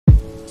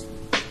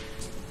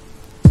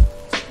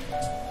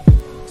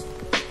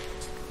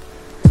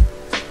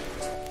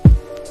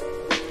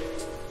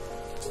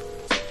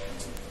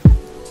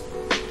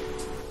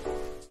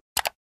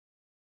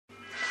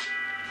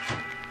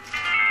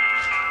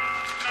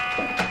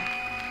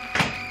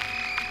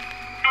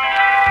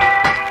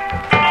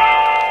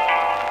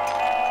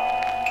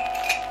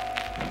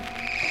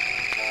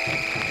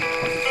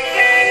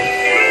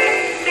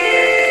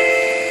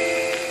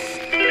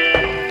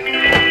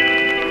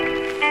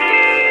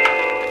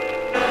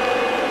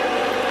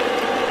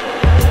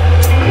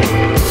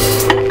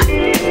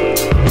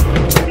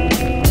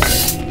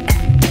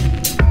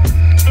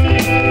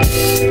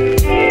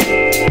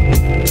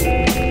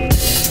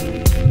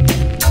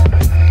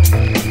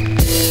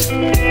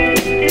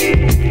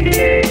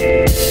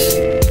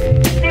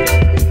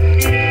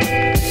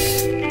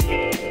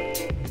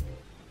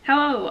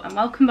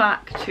Welcome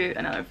back to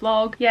another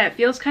vlog. Yeah, it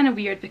feels kind of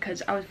weird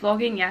because I was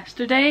vlogging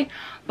yesterday,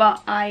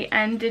 but I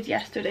ended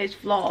yesterday's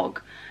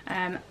vlog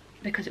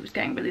because it was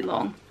getting really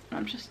long.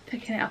 I'm just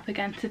picking it up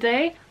again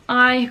today.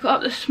 I got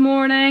up this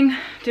morning,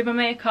 did my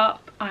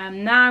makeup. I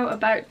am now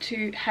about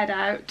to head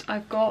out.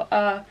 I've got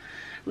a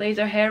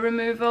laser hair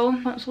removal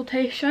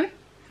consultation,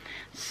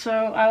 so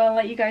I will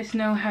let you guys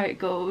know how it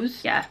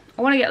goes. Yeah,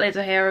 I want to get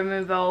laser hair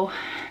removal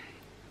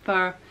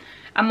for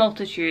a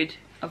multitude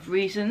of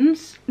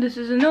reasons. This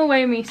is in no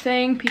way me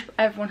saying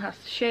everyone has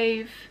to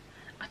shave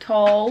at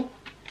all.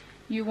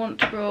 You want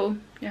to grow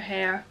your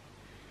hair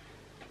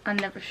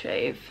and never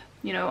shave.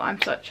 You know,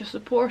 I'm such a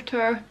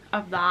supporter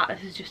of that.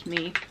 This is just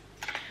me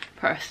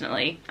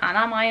personally. And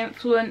am I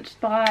influenced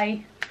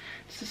by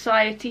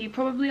society?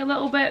 Probably a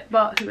little bit,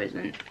 but who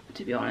isn't,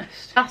 to be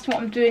honest. That's what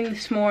I'm doing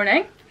this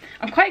morning.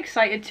 I'm quite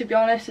excited, to be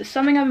honest. It's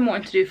something I've been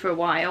wanting to do for a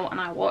while, and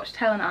I watched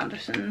Helen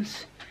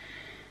Anderson's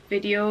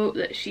video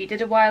that she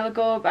did a while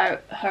ago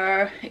about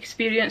her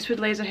experience with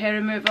laser hair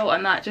removal,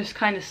 and that just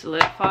kind of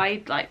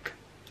solidified, like,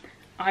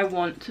 I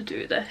want to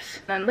do this.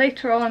 And then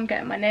later on I'm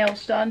getting my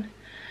nails done,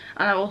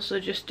 and I'm also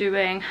just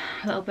doing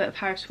a little bit of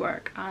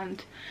housework,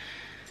 and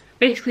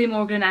basically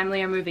Morgan and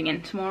Emily are moving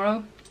in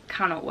tomorrow.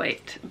 Cannot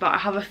wait. But I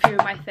have a few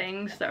of my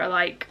things that are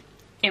like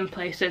in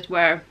places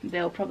where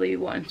they'll probably be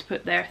wanting to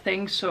put their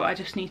things, so I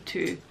just need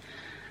to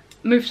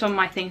move some of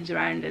my things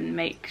around and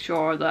make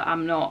sure that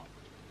I'm not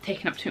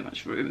taking up too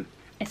much room.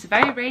 It's a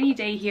very rainy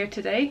day here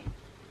today,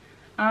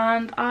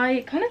 and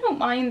I kind of don't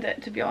mind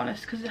it, to be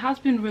honest, because it has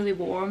been really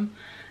warm,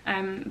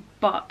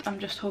 but I'm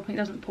just hoping it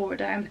doesn't pour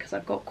down because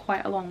I've got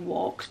quite a long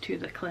walk to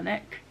the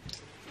clinic.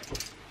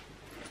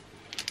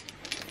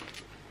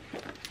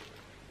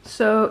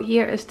 So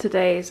here is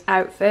today's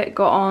outfit.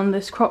 Got on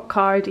this crop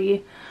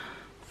cardi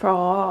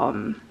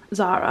from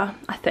Zara,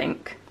 I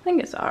think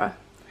it's Zara.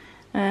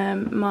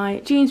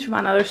 My jeans from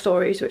Another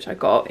Stories, which I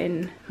got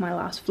in my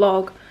last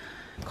vlog.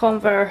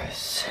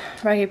 Converse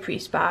Reggae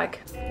Priest bag.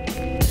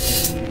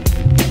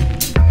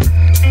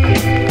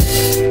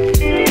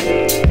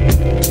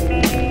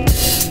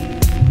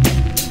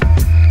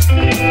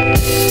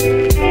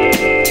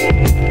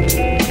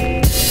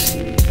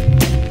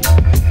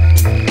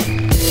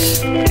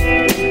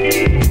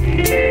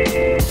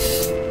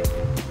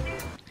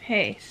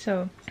 Hey,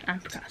 so I'm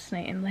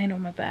procrastinating, laying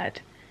on my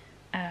bed.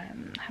 I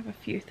have a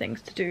few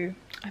things to do.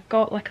 I've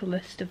got like a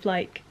list of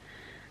like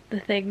the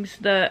things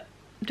that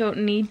don't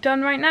need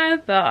done right now,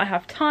 but I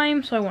have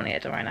time, so I want to get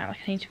it done right now. Like,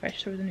 I need to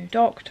register with a new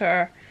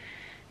doctor,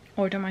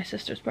 order my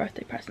sister's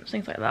birthday presents,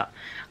 things like that.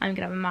 I'm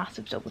gonna have a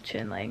massive double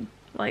chin laying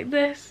like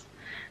this.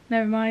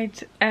 Never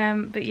mind.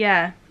 But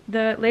yeah,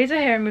 the laser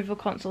hair removal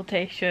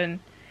consultation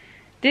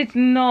did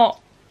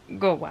not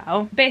go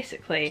well.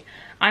 Basically,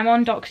 I'm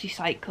on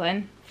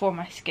doxycycline for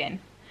my skin,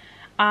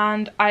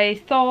 and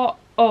I thought,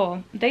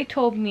 oh, they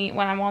told me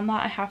when I'm on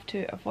that I have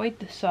to avoid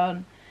the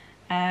sun,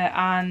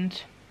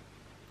 and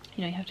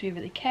you know, you have to be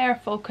really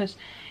careful because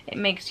it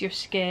makes your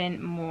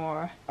skin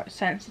more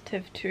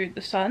sensitive to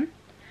the sun.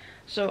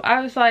 So I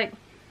was like,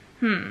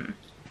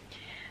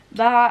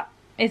 that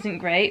isn't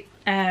great.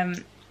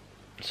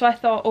 So I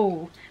thought,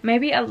 oh,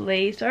 maybe a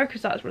laser,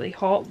 because that's really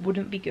hot,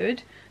 wouldn't be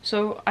good.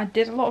 So I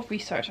did a lot of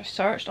research. I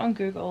searched on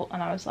Google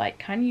and I was like,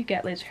 can you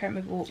get laser hair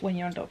removal when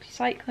you're on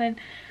doxycycline?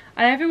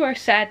 And everywhere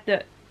said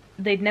that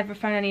they'd never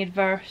found any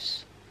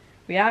adverse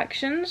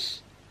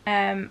reactions.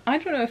 I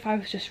don't know if I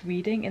was just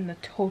reading in the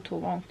total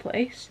wrong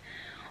place,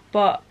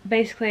 but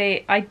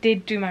basically I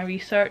did do my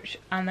research,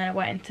 and then I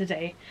went in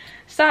today,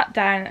 sat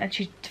down, and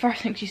the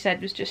first thing she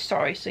said was just,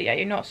 sorry, so yeah,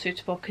 you're not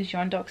suitable because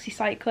you're on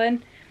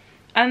doxycycline.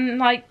 And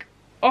like,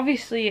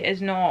 obviously it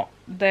is not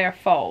their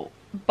fault,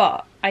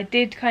 but I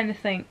did kind of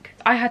think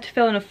I had to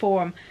fill in a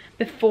form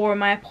before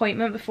my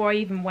appointment, before I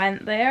even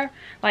went there.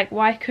 Like,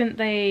 why couldn't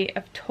they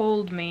have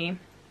told me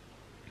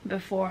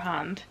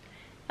beforehand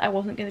I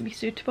wasn't going to be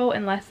suitable,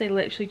 unless they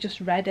literally just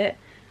read it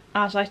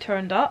as I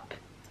turned up,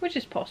 which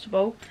is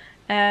possible.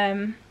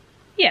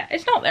 Yeah,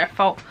 it's not their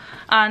fault,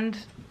 and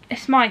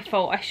it's my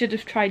fault. I should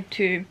have tried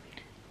to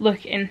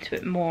look into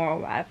it more or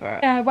whatever.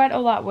 Yeah, I went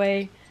all that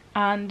way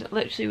and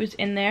literally was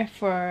in there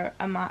for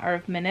a matter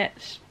of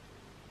minutes,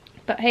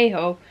 but hey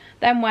ho.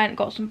 Then went,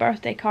 got some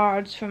birthday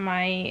cards from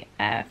my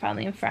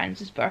family and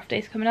friends'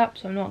 birthdays coming up,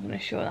 so I'm not going to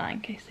show that in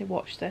case they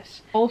watch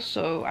this.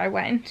 Also, I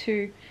went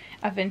into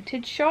a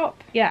vintage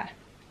shop. Yeah,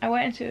 I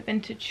went into a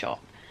vintage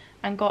shop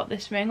and got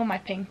this ring on my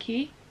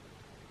pinky.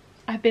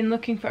 I've been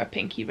looking for a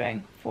pinky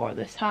ring for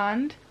this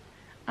hand,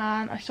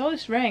 and I saw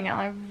this ring and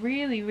I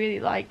really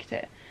liked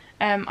it.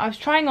 I was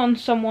trying on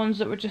some ones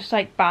that were just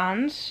like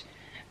bands,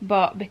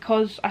 but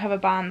because I have a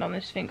band on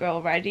this finger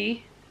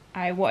already,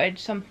 I wanted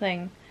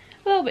something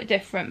a little bit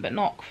different but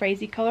not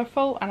crazy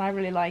colourful, and I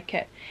really like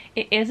it.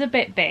 It is a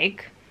bit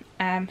big,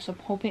 so I'm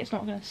hoping it's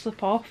not going to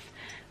slip off.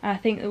 I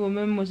think the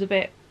woman was a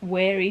bit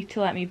wary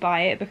to let me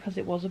buy it because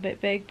it was a bit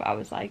big, but I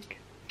was like,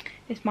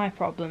 it's my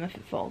problem if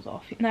it falls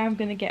off. Now I'm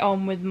going to get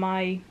on with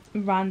my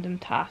random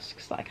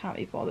tasks that I can't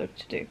be bothered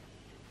to do.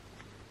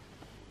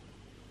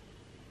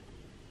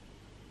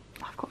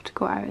 I've got to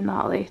go out in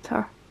that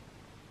later.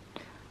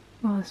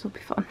 Oh, this will be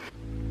fun.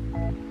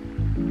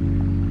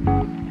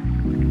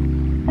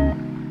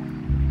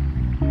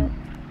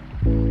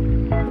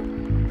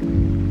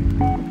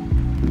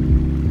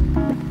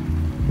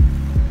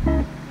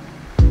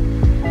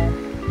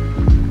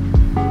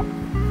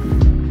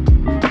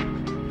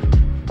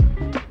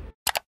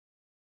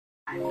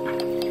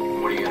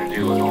 What are you going to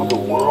do? The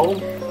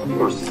world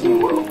or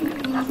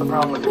SeaWorld? That's the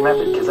problem with your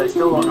method, because I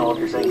still don't know if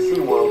you're saying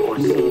SeaWorld or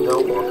Sea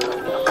the World.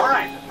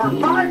 Alright, for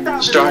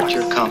 5,000 Start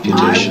your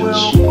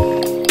computations.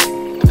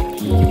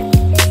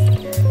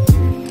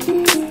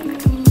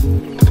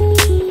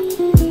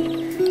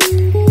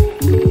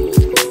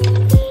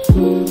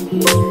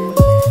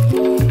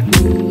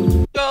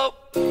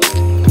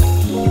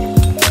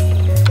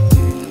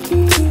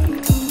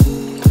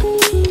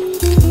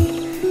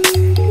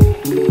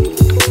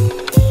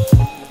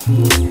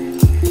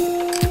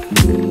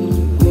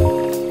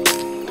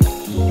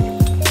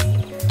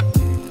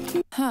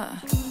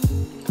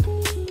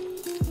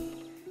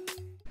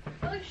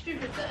 That looks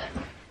stupid there.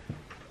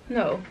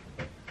 No.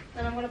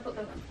 Then I'm going to put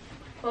the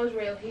clothes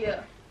rail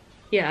here.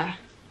 Yeah.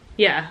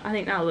 Yeah, I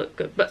think that'll look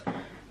good. But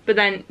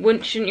then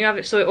shouldn't you have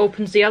it so it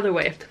opens the other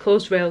way if the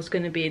clothes rail's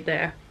going to be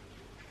there?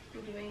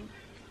 What do you mean?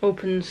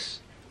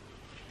 Opens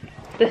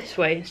this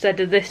way instead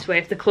of this way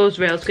if the clothes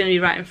rail's going to be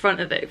right in front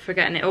of it for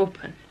getting it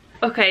open.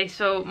 Okay,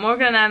 so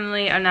Morgan and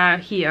Emily are now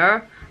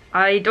here.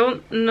 I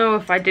don't know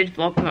if I did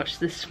vlog much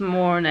this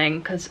morning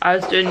because I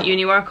was doing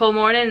uni work all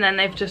morning, and then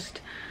they've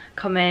just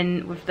come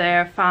in with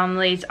their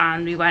families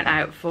and we went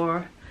out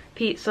for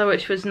pizza,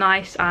 which was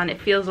nice, and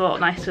it feels a lot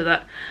nicer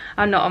that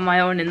I'm not on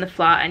my own in the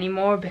flat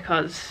anymore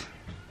because,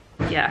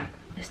 yeah,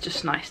 it's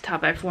just nice to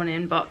have everyone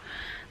in. But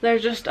they're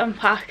just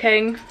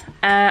unpacking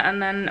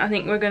and then I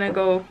think we're gonna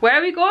go, where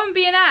are we going,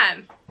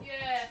 B&M?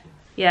 Yeah.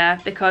 Yeah,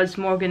 because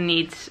Morgan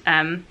needs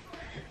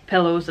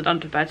pillows and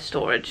underbed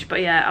storage.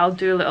 But yeah, I'll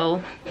do a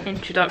little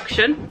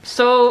introduction.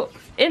 So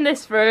in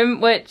this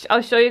room, which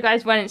I'll show you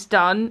guys when it's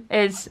done,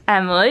 is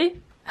Emily.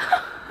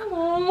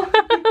 Hello.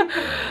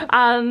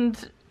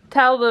 And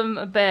tell them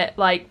a bit,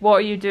 like, what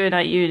are you doing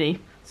at uni?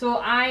 So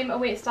I'm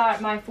away to start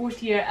my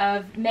 4th year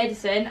of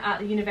medicine at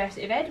the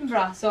University of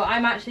Edinburgh. So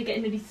I'm actually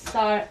getting ready to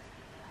start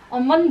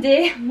on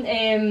Monday.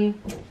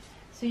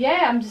 So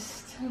yeah, I'm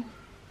just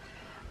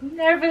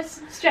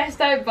nervous,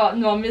 stressed out, but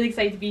no, I'm really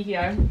excited to be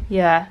here.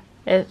 Yeah,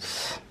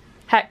 it's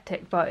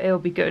hectic, but it'll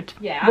be good.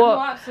 Yeah, no,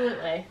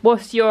 absolutely.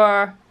 What's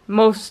your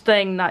most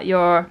thing that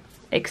you're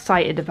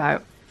excited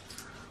about?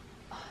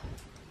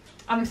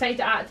 I'm excited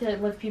to live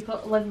with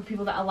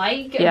people that I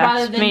like, Yes,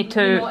 rather than me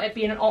too. You know, it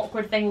being an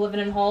awkward thing living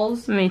in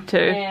halls. Me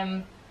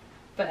too.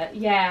 But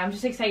yeah, I'm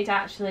just excited to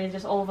actually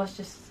just all of us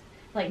just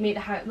like make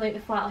the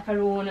flat like our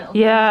own.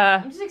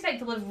 Yeah. I'm just excited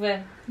to live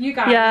with you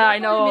guys. Yeah, That's I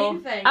know. the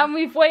main thing. And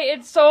we've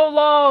waited so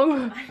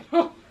long. I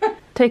know.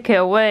 Take it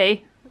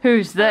away.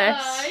 Who's this?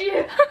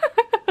 Hi.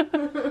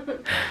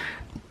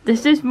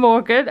 This is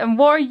Morgan, and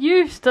what are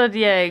you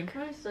studying?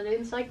 I'm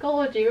studying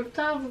psychology with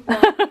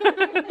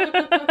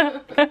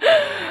Tabitha.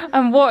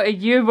 And what are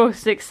you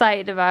most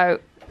excited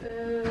about?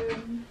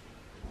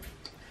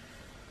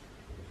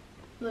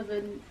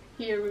 Living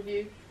here with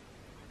you.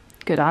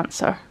 Good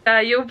answer.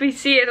 You'll be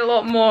seeing a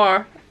lot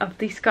more of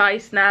these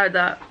guys now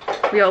that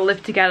we all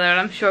live together, and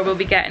I'm sure we'll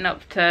be getting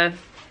up to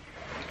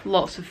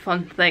lots of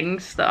fun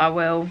things that I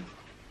will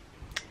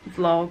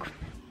vlog.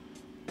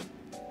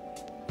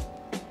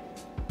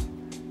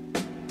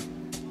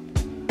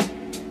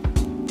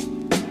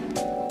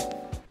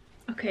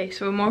 Okay,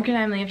 so Morgan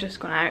and Emily have just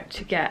gone out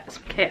to get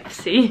some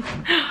KFC,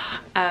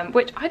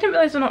 which I didn't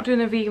realise they're not doing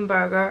a vegan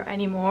burger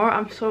anymore.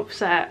 I'm so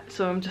upset,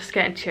 so I'm just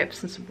getting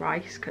chips and some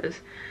rice because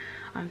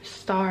I'm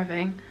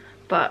starving.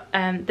 But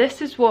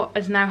this is what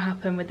has now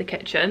happened with the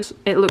kitchen.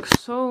 It looks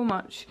so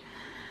much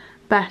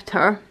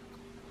better.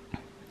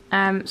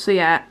 So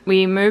yeah,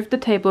 we moved the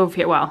table over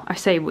here. Well, I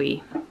say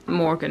we,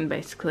 Morgan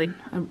basically.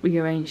 I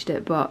rearranged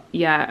it, but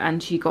yeah,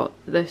 and she got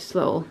this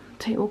little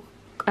table,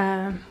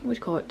 what do you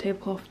call it,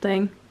 tablecloth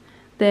thing.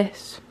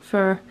 This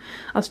for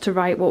us to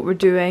write what we're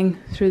doing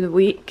through the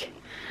week.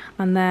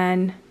 And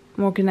then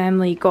Morgan and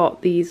Emily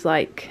got these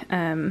like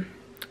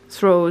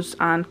throws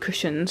and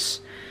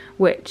cushions,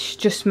 which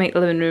just make the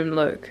living room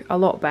look a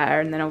lot better.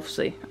 And then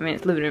obviously, I mean,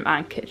 it's living room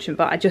and kitchen,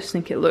 but I just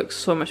think it looks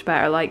so much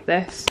better like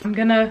this. I'm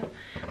gonna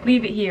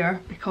leave it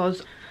here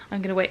because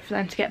I'm gonna wait for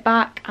them to get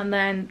back, and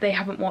then they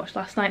haven't watched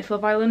last night's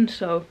Love Island,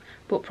 so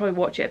but probably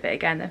watch it a bit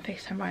again, then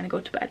FaceTime Ryan and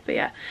go to bed. But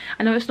yeah,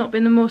 I know it's not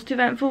been the most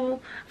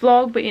eventful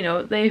vlog, but you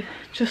know, they've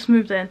just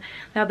moved in,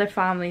 they had their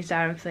families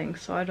down and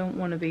things, so I don't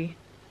want to be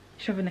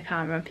shoving the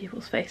camera in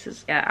people's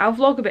faces. Yeah, I'll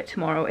vlog a bit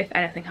tomorrow if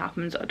anything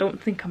happens. I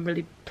don't think I'm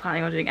really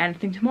planning on doing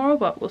anything tomorrow,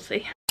 but we'll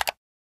see.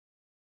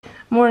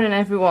 Morning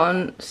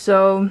everyone.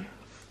 So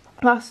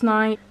last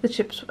night the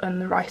chips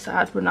and the rice I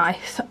had were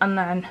nice, and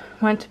then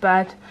went to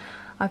bed.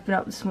 I've been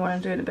up this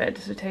morning doing a bit of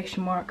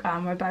dissertation work,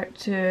 and we're about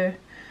to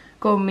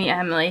go meet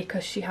Emily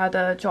because she had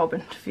a job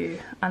interview,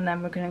 and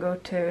then we're going to go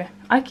to,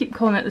 I keep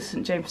calling it the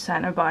St James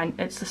Centre, but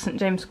it's the St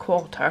James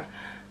Quarter,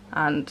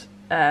 and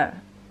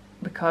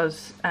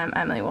because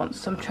Emily wants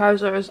some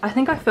trousers. I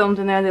think I filmed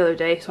in there the other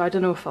day, so I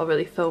don't know if I'll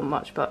really film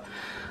much, but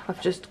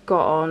I've just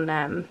got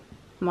on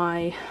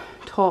my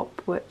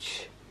top,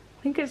 which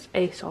I think is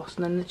ASOS,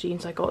 and then the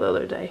jeans I got the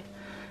other day,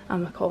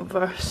 and my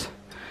Converse.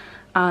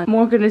 And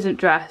Morgan isn't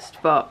dressed,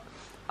 but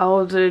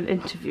I'll do an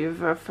interview of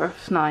her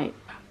first night.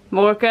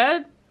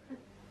 Morgan?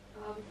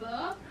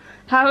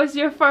 How was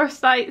your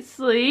first night's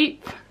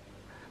sleep?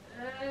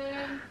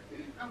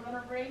 I'm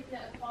gonna rate it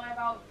a 5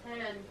 out of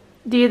 10.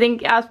 Do you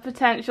think it has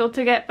potential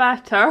to get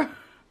better?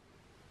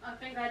 I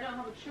think I don't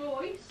have a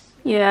choice.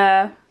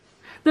 Yeah.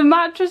 The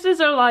mattresses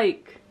are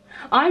like,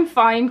 I'm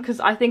fine because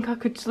I think I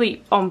could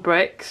sleep on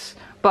bricks,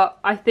 but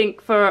I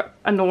think for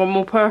a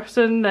normal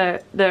person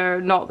they're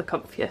not the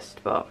comfiest,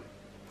 but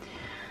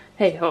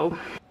hey ho.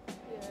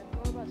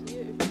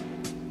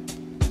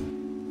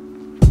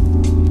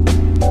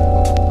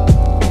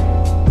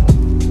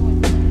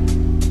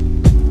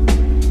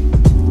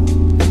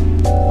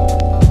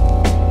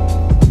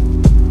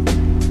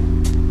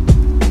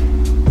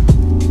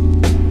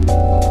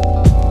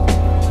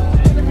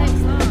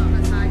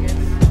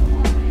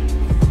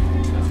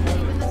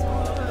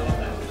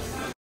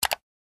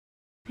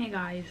 Hey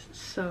guys,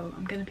 so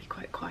I'm gonna be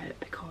quite quiet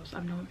because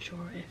I'm not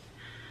sure if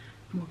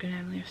Morgan and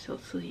Emily are still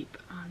asleep,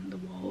 and the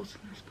walls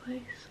in this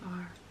place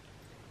are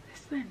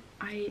this thin.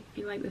 I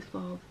feel like this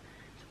vlog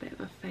is a bit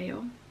of a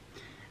fail.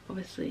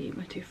 Obviously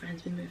my two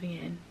friends have been moving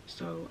in,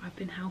 so I've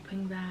been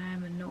helping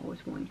them and not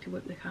always wanting to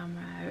whip the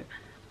camera out,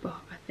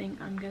 but I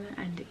think I'm gonna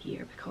end it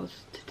here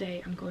because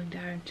today I'm going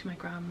down to my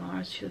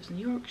grandma's. She lives in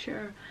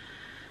Yorkshire,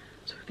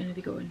 so we're gonna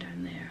be going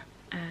down there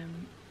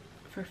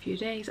for a few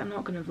days. I'm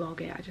not going to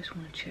vlog it, I just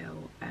want to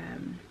chill.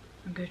 I'm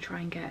going to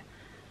try and get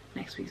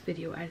next week's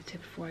video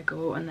edited before I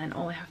go, and then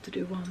all I have to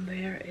do while I'm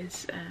there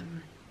is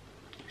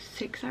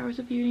 6 hours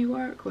of uni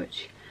work,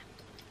 which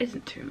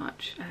isn't too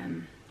much.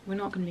 We're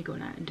not going to be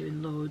going out and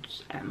doing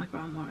loads. My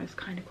grandma is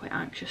kind of quite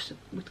anxious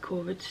with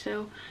COVID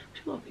still,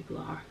 which a lot of people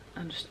are,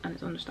 and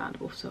it's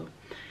understandable, so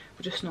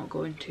we're just not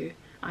going to.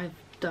 I've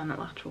done a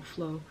lateral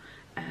flow.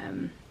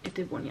 I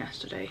did one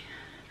yesterday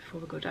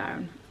before we go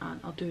down,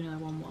 and I'll do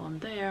another one while I'm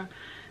there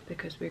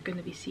because we're going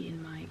to be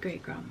seeing my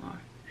great grandma,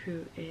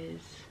 who is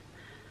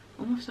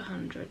almost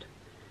 100,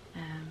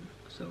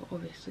 so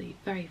obviously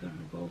very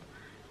vulnerable,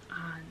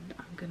 and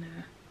I'm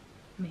gonna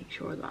make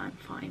sure that I'm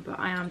fine. But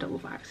I am double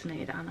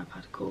vaccinated and I've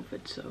had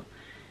COVID, so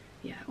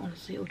yeah,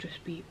 honestly it'll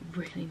just be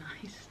really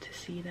nice to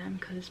see them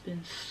because it's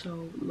been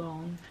so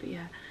long. But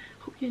yeah,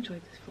 hope you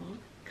enjoyed this vlog.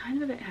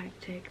 Kind of a bit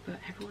hectic, but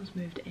everyone's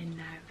moved in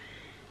now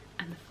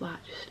and the flat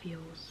just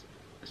feels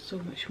so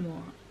much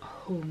more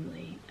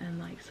homely and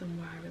like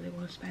somewhere I really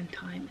want to spend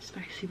time,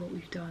 especially what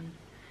we've done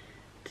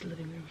to the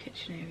living room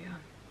kitchen area,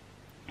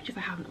 which if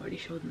I haven't already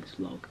showed in this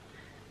vlog,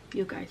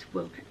 you guys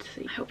will get to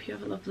see. I hope you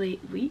have a lovely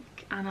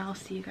week, and I'll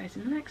see you guys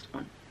in the next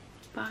one.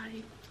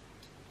 Bye.